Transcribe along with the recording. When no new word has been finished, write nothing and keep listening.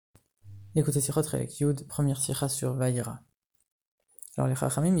Écoutez Sirot Relek Yud, première sira sur Vaïra. Alors les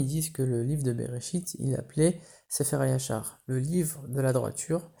Chachamim ils disent que le livre de Bereshit il est appelé Sefer HaYashar, le livre de la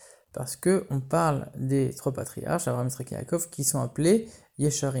droiture, parce que on parle des trois patriarches, Abraham, Yitzhak et Yaakov, qui sont appelés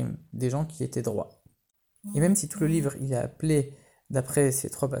Yesharim, des gens qui étaient droits. Et même si tout le livre il est appelé d'après ces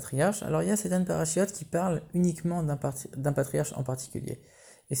trois patriarches, alors il y a certaines parachiotes qui parlent uniquement d'un patriarche en particulier.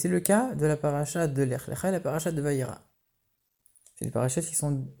 Et c'est le cas de la paracha de Lech Lecha et la paracha de Vaïra. C'est des parachutes qui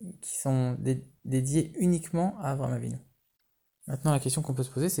sont dédiés uniquement à Abraham Avinu. Maintenant, la question qu'on peut se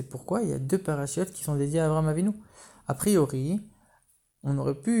poser, c'est pourquoi il y a deux parachutes qui sont dédiés à Abraham Avinu. A priori, on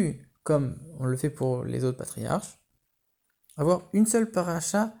aurait pu, comme on le fait pour les autres patriarches, avoir une seule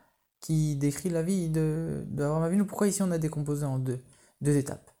paracha qui décrit la vie d'Abraham Avinu. Pourquoi ici on a décomposé en deux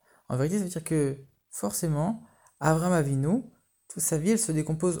étapes? En vérité, ça veut dire que forcément, Abraham Avinu, toute sa vie, elle se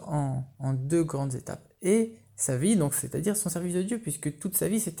décompose en deux grandes étapes. Et sa vie, donc c'est-à-dire son service de Dieu, puisque toute sa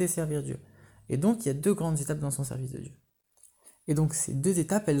vie c'était servir Dieu. Et donc il y a deux grandes étapes dans son service de Dieu. Et donc ces deux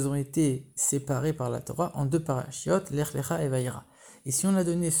étapes, elles ont été séparées par la Torah en deux parachiotes, Lech Lecha et Vaïra. Et si on a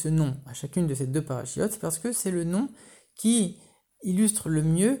donné ce nom à chacune de ces deux parachiotes, c'est parce que c'est le nom qui illustre le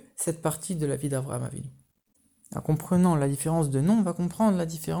mieux cette partie de la vie d'Abraham Avinu. En comprenant la différence de nom, on va comprendre la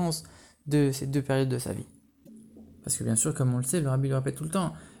différence de ces deux périodes de sa vie. Parce que bien sûr, comme on le sait, le Rabbi le répète tout le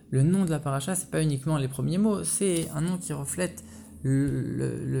temps, le nom de la paracha, c'est pas uniquement les premiers mots, c'est un nom qui reflète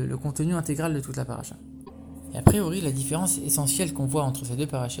le contenu intégral de toute la paracha. Et a priori, la différence essentielle qu'on voit entre ces deux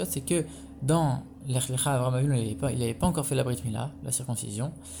parachiotes, c'est que dans Lech Lecha, Abraham Avinu, il n'avait pas encore fait la Brit Mila, la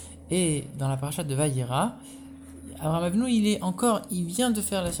circoncision, et dans la paracha de Vaïra, Abraham Avinu, il vient de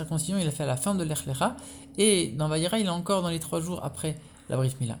faire la circoncision, il l'a fait à la fin de Lech Lecha, et dans Vaïra, il est encore dans les 3 jours après la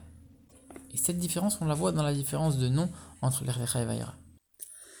Brit Mila. Et cette différence, on la voit dans la différence de nom entre Lech Lecha et Vaïra.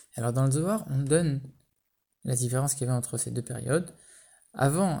 Alors dans le Zohar, on donne la différence qu'il y avait entre ces deux périodes.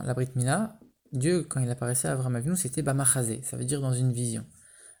 Avant la Brit Mila, Dieu, quand il apparaissait à Abraham Avinu, c'était Bamachazé, ça veut dire dans une vision.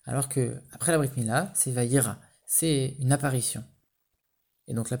 Alors que après la Brit Mila, c'est Vaïra, c'est une apparition.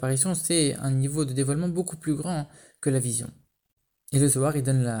 Et donc l'apparition, c'est un niveau de dévoilement beaucoup plus grand que la vision. Et le Zohar, il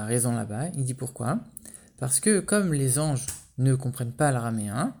donne la raison là-bas, il dit pourquoi? Parce que comme les anges ne comprennent pas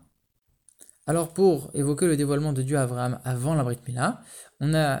l'araméen, alors pour évoquer le dévoilement de Dieu à Abraham avant la Brit Mila,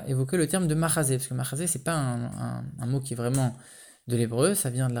 on a évoqué le terme de Machazé, parce que Machazé, c'est pas un mot qui est vraiment de l'hébreu,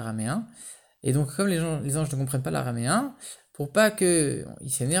 ça vient de l'araméen. Et donc, comme les anges ne comprennent pas l'araméen, pour pas qu'ils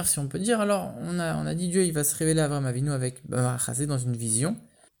s'énervent, si on peut dire, alors on a dit Dieu, il va se révéler à Abraham Avinu avec Machazé dans une vision,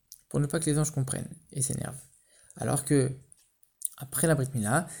 pour ne pas que les anges comprennent et s'énervent. Alors que, après la Brit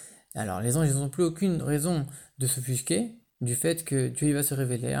Mila, alors les anges, ils n'ont plus aucune raison de s'offusquer du fait que Dieu il va se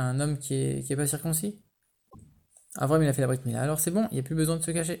révéler à un homme qui est pas circoncis. Abraham il a fait la Brit Mila, alors c'est bon, il n'y a plus besoin de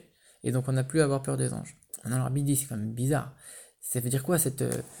se cacher. Et donc on n'a plus à avoir peur des anges. On a leur dit, c'est quand même bizarre. Ça veut dire quoi cette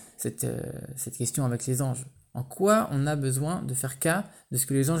question avec les anges? En quoi on a besoin de faire cas de ce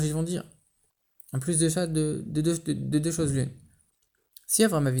que les anges ils vont dire? En plus de ça, de deux choses l'une. Si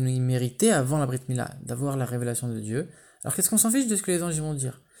Abraham Avinu il méritait avant la Brit Mila d'avoir la révélation de Dieu, alors qu'est-ce qu'on s'en fiche de ce que les anges ils vont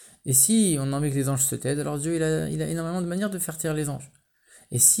dire? Et si on a envie que les anges se taisent, alors Dieu il a énormément de manières de faire taire les anges.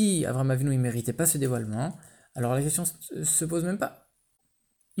 Et si Abraham Avinu il méritait pas ce dévoilement, alors la question se pose même pas.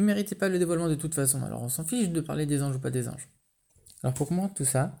 Il méritait pas le dévoilement de toute façon, alors on s'en fiche de parler des anges ou pas des anges. Alors pour comprendre tout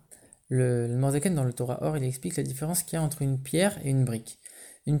ça, le Morzaken dans le Torah Or, il explique la différence qu'il y a entre une pierre et une brique.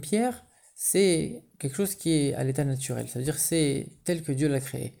 Une pierre, c'est quelque chose qui est à l'état naturel, c'est-à-dire c'est tel que Dieu l'a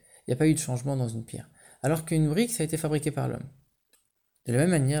créé. Il n'y a pas eu de changement dans une pierre. Alors qu'une brique, ça a été fabriqué par l'homme. De la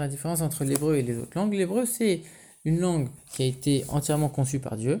même manière, la différence entre l'hébreu et les autres langues, l'hébreu c'est une langue qui a été entièrement conçue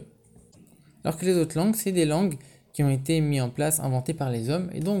par Dieu, alors que les autres langues, c'est des langues qui ont été mises en place, inventées par les hommes,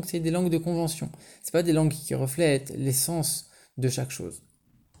 et donc c'est des langues de convention. C'est pas des langues qui reflètent l'essence de chaque chose.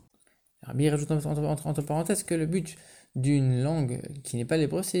 Rabbi rajoute entre parenthèses que le but d'une langue qui n'est pas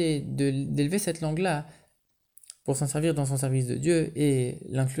l'hébreu, c'est d'élever cette langue-là pour s'en servir dans son service de Dieu et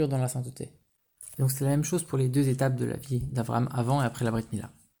l'inclure dans la sainteté. Donc c'est la même chose pour les deux étapes de la vie d'Abraham avant et après la Brit Mila.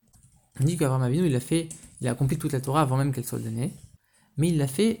 On dit qu'Abraham Avinu, il a accompli toute la Torah avant même qu'elle soit donnée, mais il l'a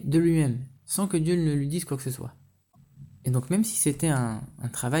fait de lui-même, sans que Dieu ne lui dise quoi que ce soit. Et donc même si c'était un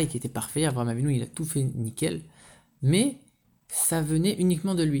travail qui était parfait, Abraham Avinu, il a tout fait nickel, mais ça venait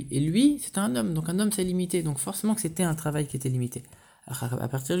uniquement de lui. Et lui, c'était un homme, donc un homme c'est limité, donc forcément que c'était un travail qui était limité. Alors, à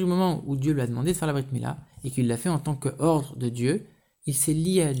partir du moment où Dieu lui a demandé de faire la Brit Mila, et qu'il l'a fait en tant qu'ordre de Dieu, il s'est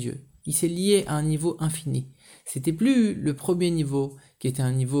lié à Dieu. Il s'est lié à un niveau infini. C'était plus le premier niveau, qui était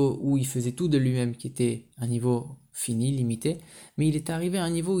un niveau où il faisait tout de lui-même, qui était un niveau fini, limité, mais il était arrivé à un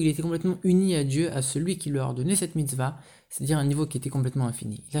niveau où il était complètement uni à Dieu, à celui qui lui a ordonné cette mitzvah, c'est-à-dire un niveau qui était complètement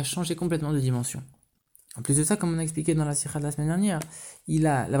infini. Il a changé complètement de dimension. En plus de ça, comme on a expliqué dans la sikha de la semaine dernière,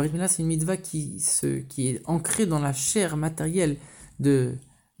 la Brit Mila, c'est une mitzvah qui est ancrée dans la chair matérielle de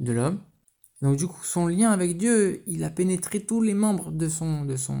l'homme. Donc du coup, son lien avec Dieu, il a pénétré tous les membres de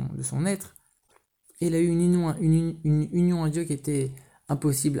son être. Et il a eu une union à Dieu qui était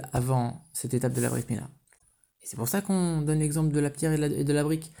impossible avant cette étape de la Brit Mila. Et c'est pour ça qu'on donne l'exemple de la pierre et de la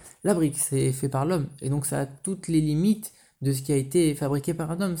brique. La brique, c'est fait par l'homme, et donc ça a toutes les limites de ce qui a été fabriqué par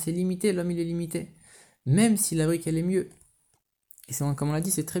un homme. C'est limité, l'homme il est limité. Même si la brique elle est mieux. Et c'est comme on l'a dit,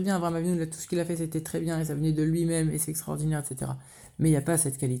 c'est très bien, Abraham Avinu, tout ce qu'il a fait c'était très bien, et ça venait de lui-même, et c'est extraordinaire, etc. Mais il n'y a pas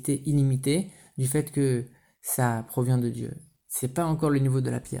cette qualité illimitée du fait que ça provient de Dieu. C'est pas encore le niveau de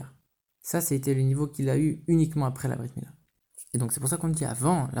la pierre. Ça, c'était le niveau qu'il a eu uniquement après la Brit Mila. Et donc c'est pour ça qu'on dit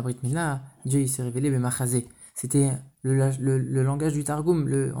avant la Brit Mila, Dieu il s'est révélé Bemachazé. C'était le langage du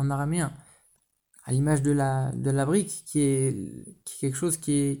Targum en araméen, à l'image de la brique, qui est quelque chose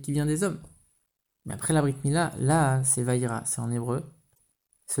qui vient des hommes. Mais après la Brit Mila, là c'est Vaïra, c'est en hébreu,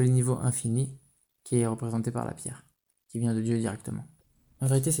 c'est le niveau infini qui est représenté par la pierre, qui vient de Dieu directement. En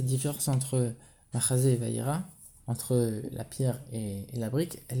vérité, cette différence entre Machazé et Vaïra, entre la pierre et la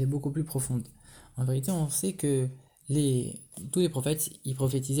brique, elle est beaucoup plus profonde. En vérité, on sait que tous les prophètes, ils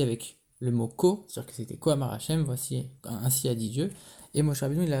prophétisaient avec le mot ko, c'est-à-dire que c'était ko Amar Hashem, voici, ainsi a dit Dieu, et Moshe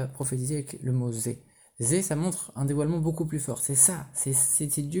Rabbeinu, il a prophétisé avec le mot zé. Zé, ça montre un dévoilement beaucoup plus fort. C'est ça,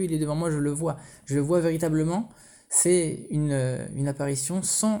 c'est Dieu, il est devant moi, je le vois véritablement. C'est une apparition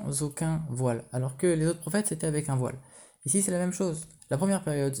sans aucun voile, alors que les autres prophètes, c'était avec un voile. Ici, c'est la même chose. La première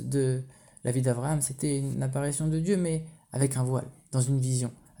période de la vie d'Abraham, c'était une apparition de Dieu, mais avec un voile, dans une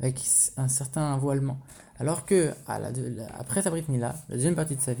vision, avec un certain voilement. Alors que après sa Brit Mila, la deuxième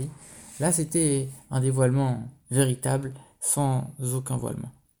partie de sa vie, là c'était un dévoilement véritable, sans aucun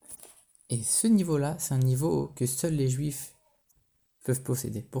voilement. Et ce niveau-là, c'est un niveau que seuls les Juifs peuvent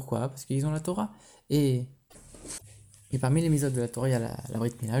posséder. Pourquoi? Parce qu'ils ont la Torah. Et parmi les mitzvot de la Torah, il y a la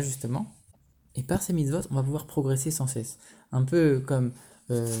Brit Mila, justement. Et par ces mitzvot, on va pouvoir progresser sans cesse. Un peu comme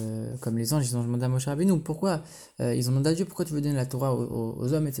les anges, ils ont demandé à Moshe Rabbeinu, pourquoi ils ont demandé à Dieu, pourquoi tu veux donner la Torah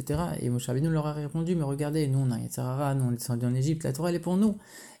aux hommes, etc. Et Moshe Rabbeinu leur a répondu, mais regardez, nous on a Yetzirara, nous on est descendu en Égypte, la Torah elle est pour nous.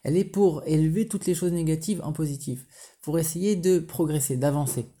 Elle est pour élever toutes les choses négatives en positif, pour essayer de progresser,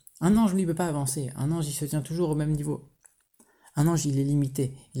 d'avancer. Un ange, lui, ne peut pas avancer. Un ange, il se tient toujours au même niveau. Un ange, il est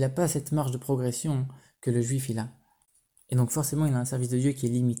limité. Il n'a pas cette marge de progression que le juif, il a. Et donc forcément, il a un service de Dieu qui est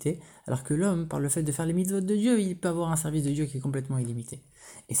limité, alors que l'homme, par le fait de faire les mitzvot de Dieu, il peut avoir un service de Dieu qui est complètement illimité.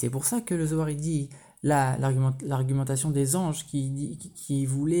 Et c'est pour ça que le Zohar, il dit l'argumentation des anges qui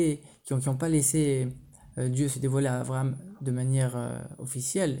n'ont pas laissé Dieu se dévoiler à Abraham de manière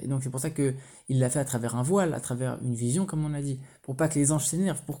officielle. Et donc c'est pour ça qu'il l'a fait à travers un voile, à travers une vision, comme on a dit, pour pas que les anges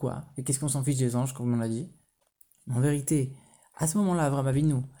s'énervent. Pourquoi? Et qu'est-ce qu'on s'en fiche des anges, comme on l'a dit? En vérité, à ce moment-là, Abraham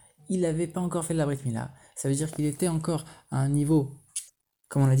Avinu, il n'avait pas encore fait de la Brit Mila. Ça veut dire qu'il était encore à un niveau,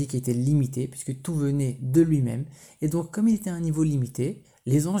 comme on l'a dit, qui était limité, puisque tout venait de lui-même. Et donc, comme il était à un niveau limité,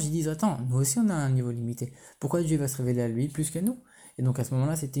 les anges, ils disent, attends, nous aussi on a un niveau limité. Pourquoi Dieu va se révéler à lui plus qu'à nous? Et donc, à ce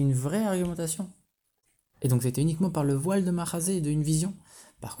moment-là, c'était une vraie argumentation. Et donc, c'était uniquement par le voile de Machazé et d'une vision.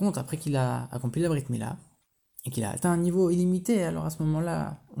 Par contre, après qu'il a accompli la Brit Mila, et qu'il a atteint un niveau illimité, alors à ce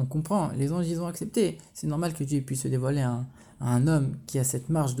moment-là, on comprend, les anges, ils ont accepté. C'est normal que Dieu puisse se dévoiler à un homme qui a cette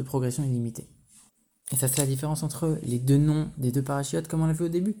marge de progression illimitée. Et ça, c'est la différence entre les deux noms des deux parachiotes, comme on l'a fait au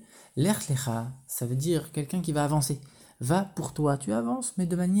début. L'Erchlecha, ça veut dire quelqu'un qui va avancer. Va pour toi, tu avances, mais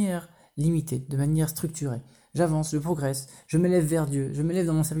de manière limitée, de manière structurée. J'avance, je progresse, je m'élève vers Dieu, je m'élève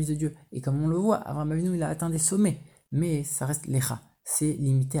dans mon service de Dieu. Et comme on le voit, Abraham Avinu, il a atteint des sommets. Mais ça reste l'Echa, c'est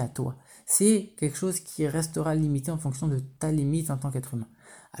limité à toi. C'est quelque chose qui restera limité en fonction de ta limite en tant qu'être humain.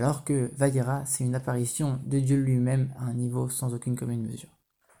 Alors que Vaïra, c'est une apparition de Dieu lui-même à un niveau sans aucune commune mesure.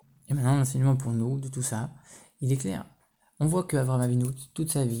 Et maintenant, l'enseignement pour nous de tout ça, il est clair. On voit qu'Abraham Avinu,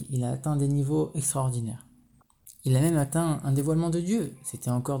 toute sa vie, il a atteint des niveaux extraordinaires. Il a même atteint un dévoilement de Dieu. C'était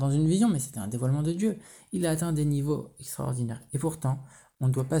encore dans une vision, mais c'était un dévoilement de Dieu. Il a atteint des niveaux extraordinaires. Et pourtant, on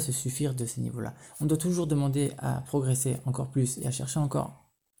ne doit pas se suffire de ces niveaux-là. On doit toujours demander à progresser encore plus et à chercher encore.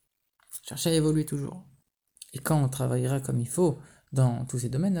 Chercher à évoluer toujours. Et quand on travaillera comme il faut dans tous ces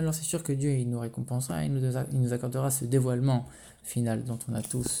domaines, alors c'est sûr que Dieu il nous récompensera, il nous accordera ce dévoilement final dont on a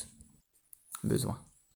tous besoin.